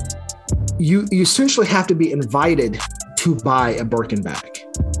 You essentially have to be invited to buy a Birkin bag.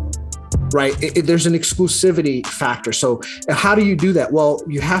 Right? There's an exclusivity factor. So how do you do that? Well,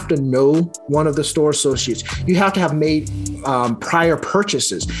 you have to know one of the store associates. You have to have made prior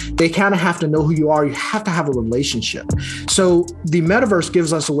purchases. They kind of have to know who you are. You have to have a relationship. So the metaverse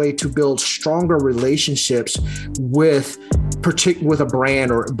gives us a way to build stronger relationships with a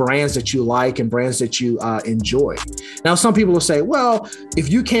brand or brands that you like and brands that you enjoy. Now, some people will say, well, if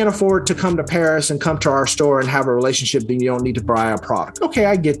you can't afford to come to Paris and come to our store and have a relationship, then you don't need to buy a product. Okay,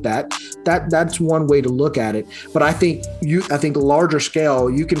 I get that. That's one way to look at it. But I think larger scale,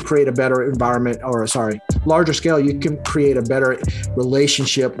 you can create a better environment, larger scale, you can create a better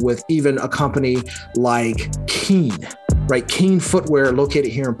relationship with even a company like Keen, right? Keen Footwear,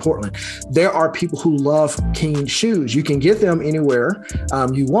 located here in Portland. There are people who love Keen shoes. You can get them anywhere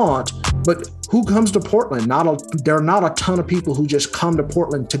you want, but who comes to Portland? There are not a ton of people who just come to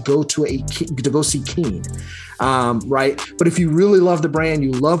Portland to go see Keen. Right? But if you really love the brand,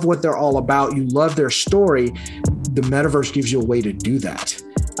 you love what they're all about, you love their story, the metaverse gives you a way to do that.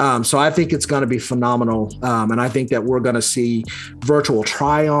 So I think it's going to be phenomenal. And I think that we're going to see virtual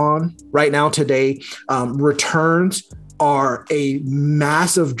try-on right now today. Returns are a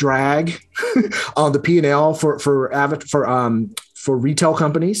massive drag on the P&L for retail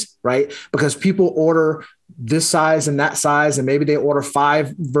companies, right? Because people order this size and that size, and maybe they order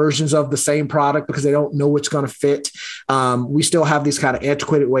 5 versions of the same product because they don't know what's going to fit. We still have these kind of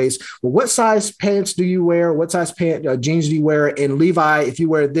antiquated ways. Well, what size pants do you wear? What size jeans do you wear? And Levi, if you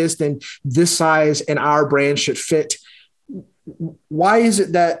wear this, then this size and our brand should fit. Why is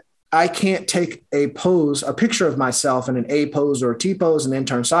it that I can't take a picture of myself in an A pose or a T pose and then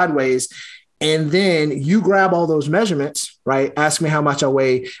turn sideways, and then you grab all those measurements, right? Ask me how much I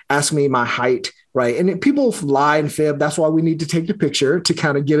weigh, ask me my height, right? And people lie and fib. That's why we need to take the picture to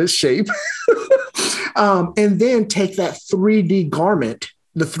kind of get its shape. And then take that 3D garment,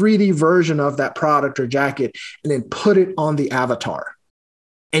 the 3D version of that product or jacket, and then put it on the avatar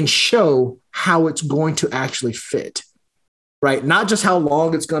and show how it's going to actually fit. Right? Not just how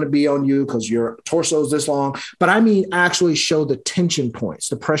long it's going to be on you because your torso is this long, but I mean actually show the tension points,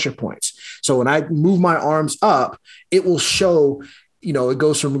 the pressure points. So when I move my arms up, it will show it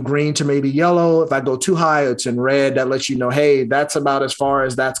goes from green to maybe yellow. If I go too high, it's in red. That lets you know, hey, that's about as far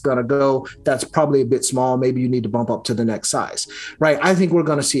as that's going to go. That's probably a bit small. Maybe you need to bump up to the next size, right? I think we're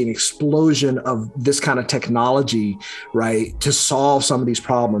going to see an explosion of this kind of technology, right, to solve some of these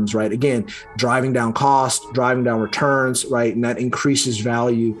problems, right? Again, driving down cost, driving down returns, right? And that increases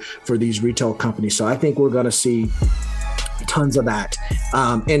value for these retail companies. So I think we're going to see tons of that.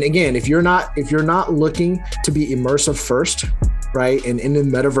 And again, if you're not looking to be immersive first, right, and in the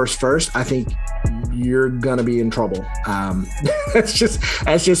metaverse first, I think you're gonna be in trouble. That's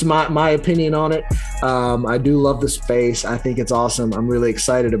just my opinion on it. I do love the space. I think it's awesome. I'm really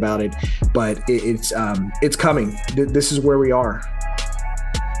excited about it, but it's coming. This is where we are.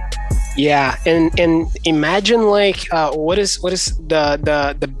 Yeah, and imagine like what is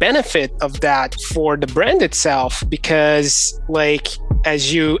the benefit of that for the brand itself? Because like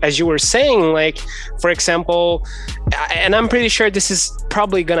as you were saying, like for example, and I'm pretty sure this is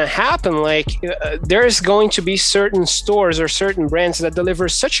probably gonna happen. Like there's going to be certain stores or certain brands that deliver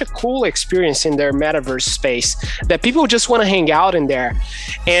such a cool experience in their metaverse space that people just want to hang out in there,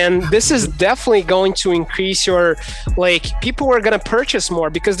 and this is definitely going to increase your people are gonna purchase more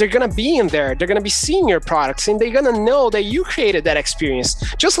because they're gonna be in there, they're gonna be seeing your products, and they're gonna know that you created that experience,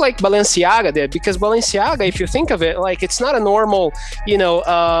 just like Balenciaga did. Because Balenciaga, if you think of it, like it's not a normal,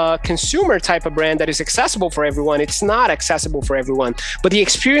 consumer type of brand that is accessible for everyone. It's not accessible for everyone, but the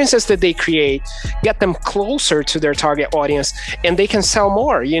experiences that they create get them closer to their target audience, and they can sell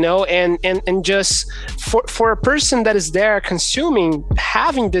more, and just for a person that is there consuming,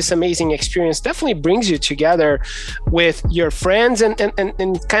 having this amazing experience definitely brings you together with your friends and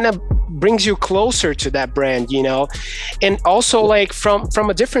kind of brings you closer to that brand, and also like from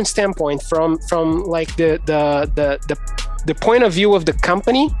a different standpoint, from like the point of view of the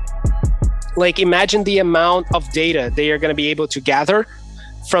company. Like imagine the amount of data they are going to be able to gather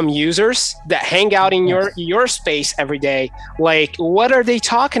from users that hang out in your space every day. Like what are they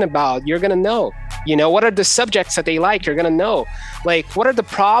talking about? You're going to know. What are the subjects that they like? You're going to know. Like what are the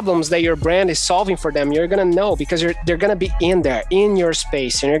problems that your brand is solving for them? You're going to know, because they're going to be in there in your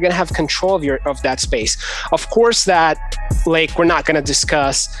space, and you're going to have control of that space. Of course that like we're not going to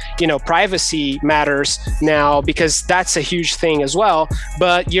discuss privacy matters now, because that's a huge thing as well,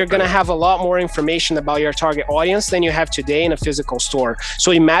 but you're going to have a lot more information about your target audience than you have today in a physical store.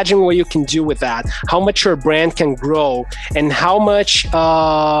 So imagine what you can do with that, how much your brand can grow, and how much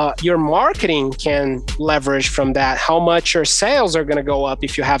your marketing can leverage from that, how much your sales are going to go up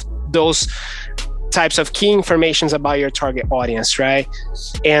if you have those types of key informations about your target audience, right?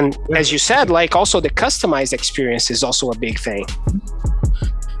 And as you said, like also the customized experience is also a big thing.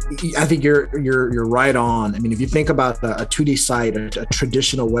 I think you're right on. I mean, if you think about a 2D site, a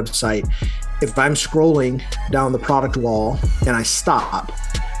traditional website, if I'm scrolling down the product wall and I stop,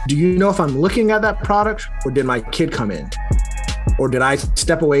 do you know if I'm looking at that product, or did my kid come in? Or did I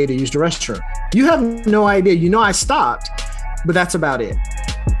step away to use the restroom? You have no idea. I stopped, but that's about it.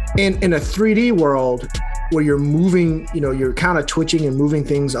 In a 3D world where you're moving, you're kind of twitching and moving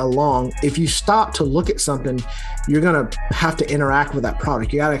things along, if you stop to look at something, you're going to have to interact with that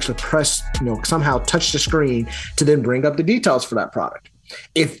product. You got to actually press, somehow touch the screen to then bring up the details for that product.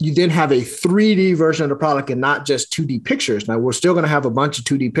 If you then have a 3D version of the product and not just 2D pictures, now we're still going to have a bunch of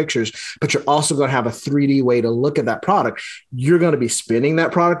 2D pictures, but you're also going to have a 3D way to look at that product. You're going to be spinning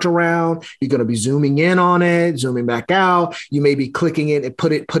that product around. You're going to be zooming in on it, zooming back out. You may be clicking it and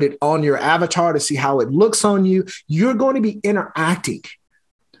put it on your avatar to see how it looks on you. You're going to be interacting,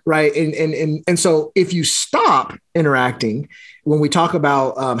 right? And so if you stop interacting, when we talk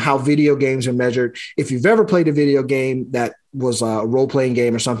about how video games are measured, if you've ever played a video game that was a role-playing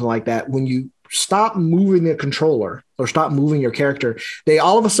game or something like that, when you stop moving the controller or stop moving your character, they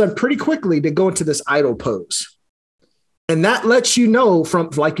all of a sudden pretty quickly they go into this idle pose. And that lets you know from,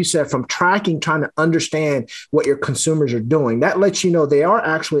 like you said, from tracking, trying to understand what your consumers are doing, that lets you know they are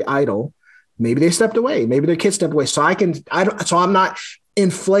actually idle. Maybe they stepped away. Maybe their kids stepped away. So I'm not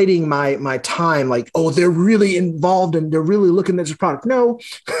inflating my time like, oh, they're really involved and they're really looking at this product. No,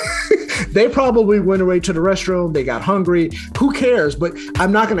 they probably went away to the restroom. They got hungry. Who cares? But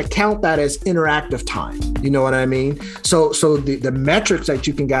I'm not going to count that as interactive time. You know what I mean? So the metrics that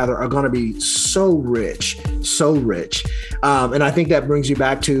you can gather are going to be so rich. And I think that brings you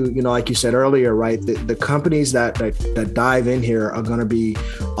back to, like you said earlier, right? The companies that dive in here are going to be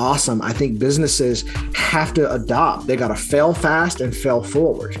awesome. I think businesses have to adopt. They got to fail fast and fail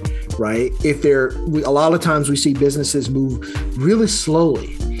forward, right? A lot of times we see businesses move really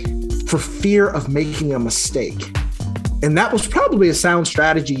slowly for fear of making a mistake. And that was probably a sound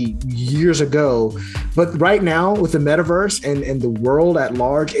strategy years ago, But right now with the metaverse and the world at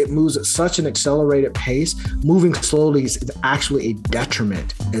large, it moves at such an accelerated pace. Moving slowly is actually a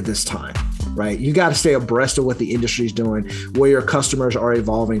detriment at this time, right? You got to stay abreast of what the industry is doing, where your customers are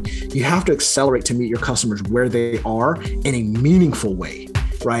evolving. You have to accelerate to meet your customers where they are in a meaningful way.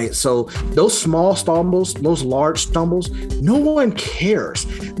 Right. So those small stumbles, those large stumbles, no one cares.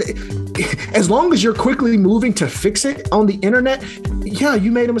 As long as you're quickly moving to fix it on the internet, yeah,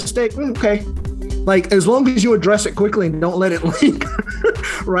 you made a mistake. Okay. Like, as long as you address it quickly and don't let it leak,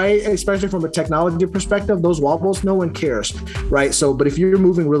 right? Especially from a technology perspective, those wobbles, no one cares, right? So, but if you're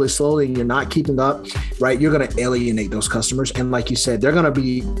moving really slowly and you're not keeping up, right, you're going to alienate those customers. And like you said, they're going to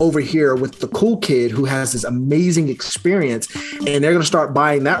be over here with the cool kid who has this amazing experience, and they're going to start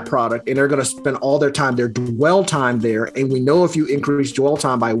buying that product, and they're going to spend all their time, their dwell time there. And we know if you increase dwell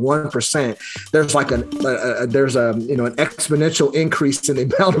time by 1%, there's like an exponential increase in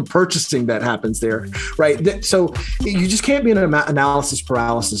the amount of purchasing that happens there. Right. So you just can't be in an analysis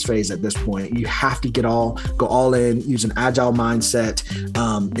paralysis phase at this point. You have to go all in, use an agile mindset,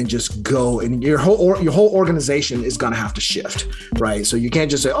 and just go. And your whole organization is going to have to shift. Right. So you can't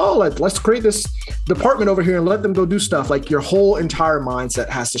just say, oh, let's create this department over here and let them go do stuff. Like, your whole entire mindset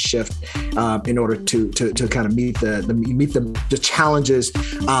has to shift in order to kind of meet the challenges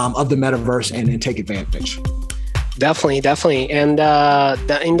of the metaverse and take advantage. Definitely. And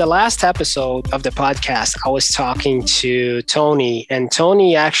in the last episode of the podcast, I was talking to Tony, and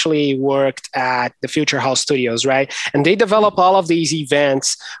Tony actually worked at the Future House Studios, right? And they develop all of these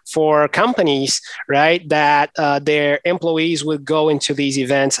events for companies, right? That their employees would go into these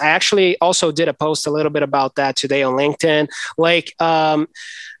events. I actually also did a post a little bit about that today on LinkedIn.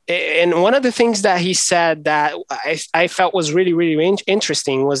 And one of the things that he said that I felt was really, really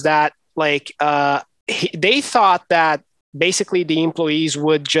interesting was that, they thought that basically the employees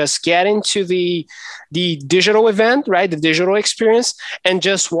would just get into the digital event, right? The digital experience, and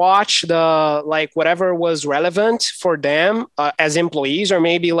just watch whatever was relevant for them as employees, or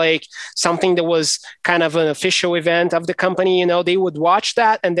maybe like something that was kind of an official event of the company, they would watch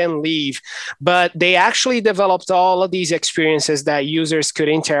that and then leave. But they actually developed all of these experiences that users could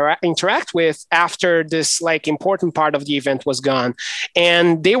interact with after this important part of the event was gone.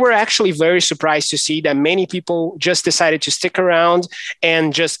 And they were actually very surprised to see that many people just decided to stick around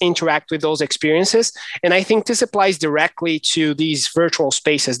and just interact with those experiences. And I think this applies directly to these virtual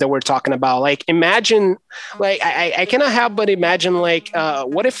spaces that we're talking about. Imagine, I cannot help but imagine,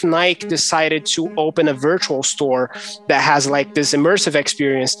 what if Nike decided to open a virtual store that has this immersive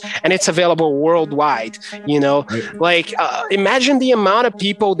experience, and it's available worldwide, Right. Imagine the amount of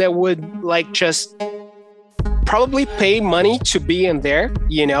people that would just probably pay money to be in there,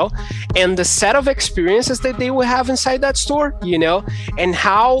 and the set of experiences that they would have inside that store, and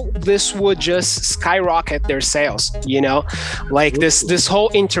how this would just skyrocket their sales, this whole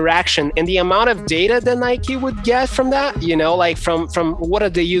interaction and the amount of data that Nike would get from that, from what are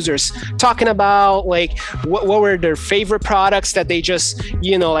the users talking about, what were their favorite products that they just,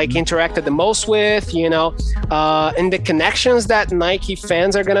 interacted the most with, and the connections that Nike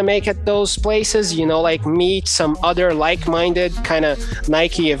fans are going to make at those places, meet some other like-minded kind of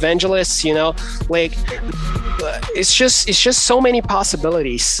Nike evangelists, it's just so many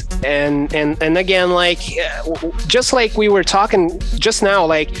possibilities. And again, just like we were talking just now,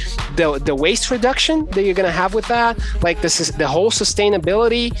 the waste reduction that you're gonna have with that, this is the whole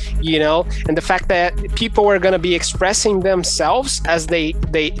sustainability, and the fact that people are gonna be expressing themselves as they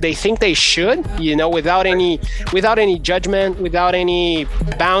think they should, without any judgment, without any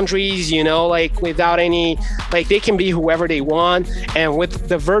boundaries, without any, they can be whoever they want. And with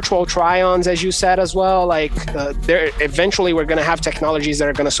the virtual try-ons, as you said as well, eventually we're going to have technologies that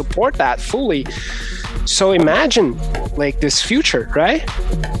are going to support that fully. So imagine this future, right?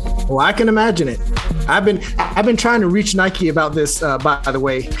 Well, I can imagine it. I've been trying to reach Nike about this, by the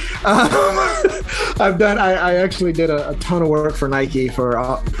way. I actually did a ton of work for Nike for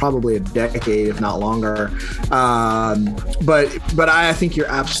probably a decade, if not longer. But I think you're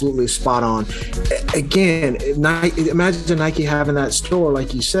absolutely spot on. Again, imagine Nike having that store,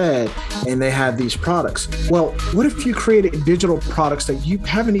 like you said, and they have these products. Well, what if you created digital products that you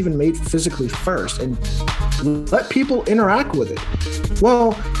haven't even made physically first and let people interact with it?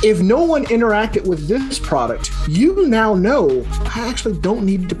 Well, if no one interacted with this product, you now know I actually don't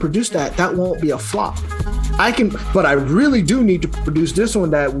need to produce that. That won't be a flop. But I really do need to produce this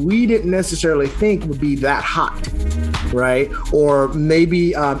one that we didn't necessarily think would be that hot. right? Or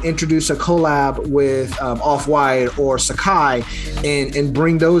maybe introduce a collab with Off-White or Sakai and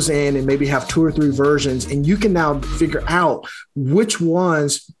bring those in and maybe have 2 or 3 versions. And you can now figure out which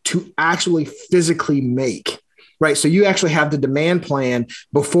ones to actually physically make. Right. So you actually have the demand plan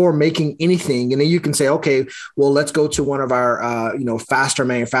before making anything. And then you can say, okay, well, let's go to one of our, faster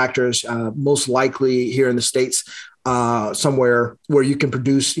manufacturers, most likely here in the States, somewhere where you can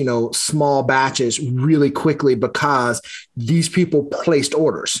produce, small batches really quickly because these people placed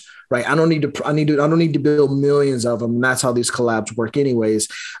orders. Right. I don't need to build millions of them. And that's how these collabs work anyways.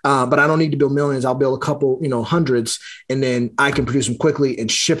 But I don't need to build millions. I'll build a couple, hundreds, and then I can produce them quickly and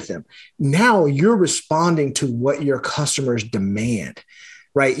ship them. Now you're responding to what your customers demand.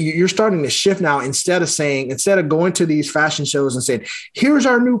 Right. You're starting to shift now instead of going to these fashion shows and saying, here's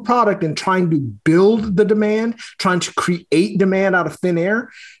our new product and trying to build the demand, trying to create demand out of thin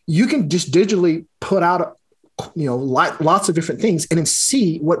air. You can just digitally put out lots of different things and then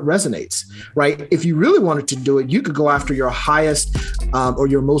see what resonates, right? If you really wanted to do it, you could go after your highest or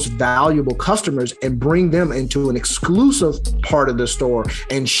your most valuable customers and bring them into an exclusive part of the store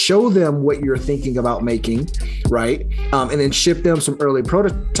and show them what you're thinking about making, right? And then ship them some early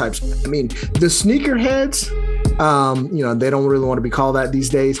prototypes. I mean, the sneakerheads, they don't really want to be called that these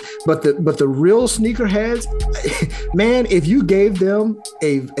days, but the real sneakerheads, man, if you gave them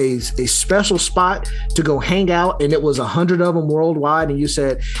a special spot to go hang out and it was 100 of them worldwide and you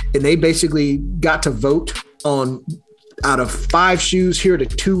said, and they basically got to vote on out of 5 shoes, here are the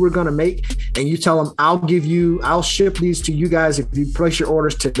 2 we're going to make. And you tell them, I'll ship these to you guys. If you place your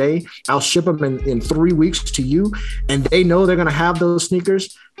orders today, I'll ship them in 3 weeks to you. And they know they're going to have those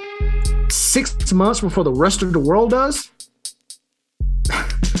sneakers 6 months before the rest of the world does.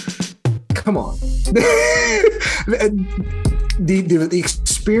 Come on. The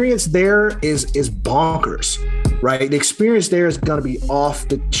experience there is bonkers, right? The experience there is going to be off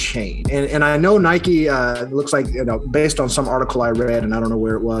the chain. And I know Nike looks like, based on some article I read, and I don't know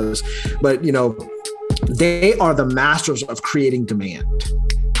where it was, but, they are the masters of creating demand.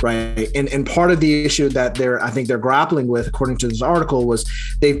 Right. And part of the issue that I think they're grappling with, according to this article, was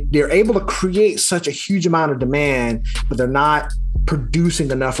they're able to create such a huge amount of demand, but they're not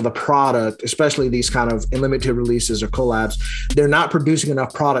producing enough of the product, especially these kind of limited releases or collabs. They're not producing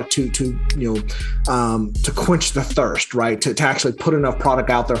enough product to quench the thirst, right? To actually put enough product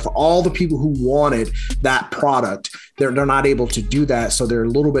out there for all the people who wanted that product. They're not able to do that. So they're a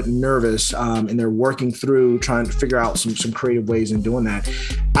little bit nervous and they're working through trying to figure out some creative ways in doing that.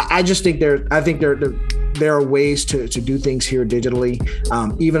 I just think there are ways to do things here digitally,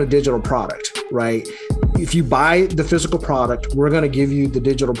 even a digital product, right? If you buy the physical product, we're going to give you the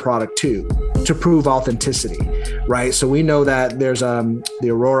digital product too, to prove authenticity, right? So we know that there's the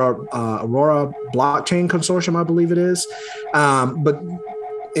Aurora blockchain consortium, I believe it is, but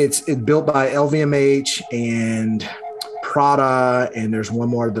it's built by LVMH and Prada, and there's one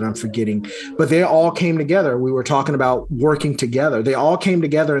more that I'm forgetting, but they all came together. We were talking about working together. They all came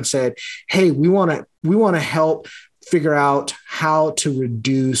together and said, hey, we want to help figure out how to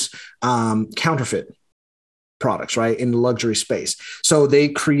reduce counterfeit products, right, in the luxury space. So they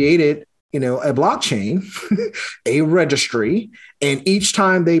created, a blockchain, a registry, and each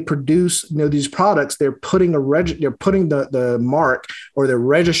time they produce, these products, they're putting they're putting the mark, or they're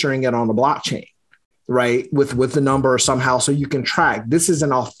registering it on the blockchain, right, with the number somehow, so you can track this is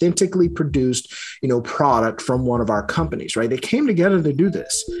an authentically produced, product from one of our companies, right? They came together to do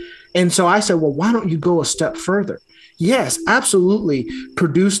this. And so I said, well, why don't you go a step further? Yes, absolutely.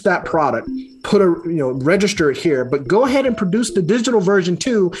 Produce that product, register it here, but go ahead and produce the digital version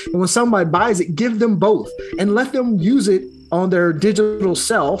too. And when somebody buys it, give them both and let them use it on their digital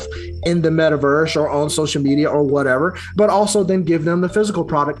self in the metaverse or on social media or whatever, but also then give them the physical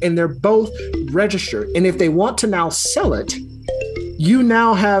product, and they're both registered. And if they want to now sell it, you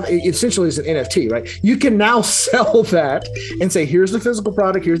now have essentially it's an NFT, right? You can now sell that and say, here's the physical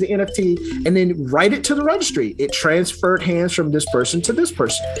product, here's the NFT, and then write it to the registry. It transferred hands from this person to this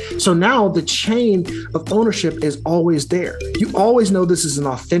person. So now the chain of ownership is always there. You always know this is an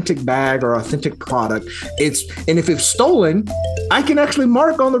authentic bag or authentic product. And if it's stolen, I can actually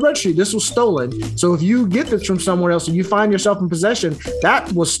mark on the registry, this was stolen. So if you get this from somewhere else and you find yourself in possession,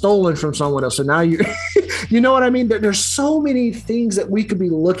 that was stolen from someone else. So now you know what I mean? There's so many things that we could be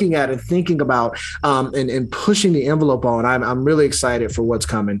looking at and thinking about and pushing the envelope on. I'm really excited for what's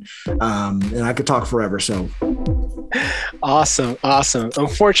coming. And I could talk forever. So Awesome, awesome.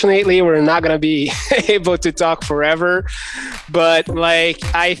 Unfortunately, we're not gonna be able to talk forever, but like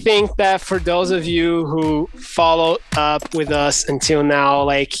I think that for those of you who followed up with us until now,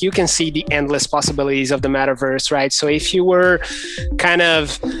 like you can see the endless possibilities of the metaverse, right? So if you were kind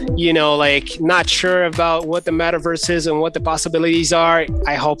of, like not sure about what the metaverse is and what the possibilities are,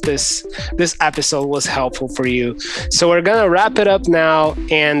 I hope this episode was helpful for you. So we're gonna wrap it up now,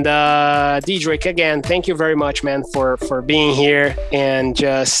 and Dedrick, again, thank you very much, man, for being here. And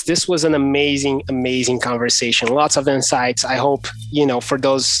just this was an amazing conversation. Lots of insights. I hope, for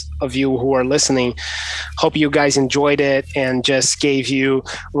those of you who are listening, hope you guys enjoyed it and just gave you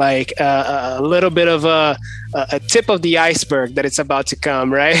like a little bit of a tip of the iceberg that it's about to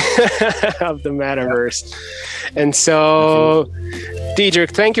come, right? Of the metaverse. And so,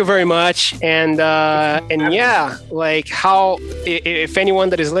 Dedrick, thank you very much. And yeah, like how, if anyone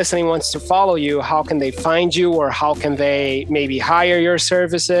that is listening wants to follow you, how can they find you, or how can they maybe hire your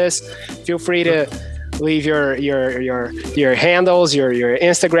services? Feel free to leave your handles, your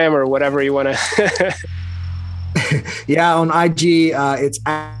Instagram, or whatever you want to. Yeah, on IG, it's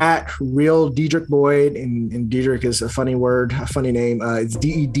at real Dedrick Boyd, and Dedrick is a funny word, a funny name. It's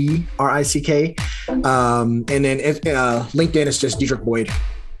Dedrick. And then LinkedIn is just Dedrick Boyd.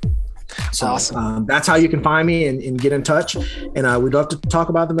 So awesome. That's how you can find me and get in touch. And we'd love to talk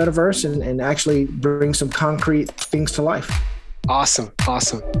about the metaverse and actually bring some concrete things to life. Awesome.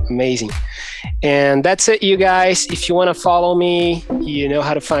 Amazing. And that's it, you guys. If you want to follow me, you know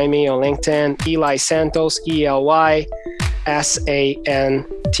how to find me on LinkedIn, Eli Santos, ELYSANTOS.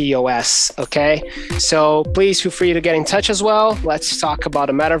 Okay. So please feel free to get in touch as well. Let's talk about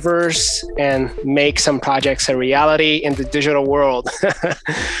the metaverse and make some projects a reality in the digital world.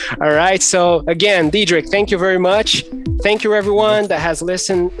 All right. So again, Dedrick, thank you very much. Thank you, everyone that has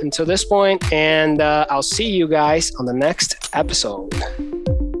listened until this point, and I'll see you guys on the next episode.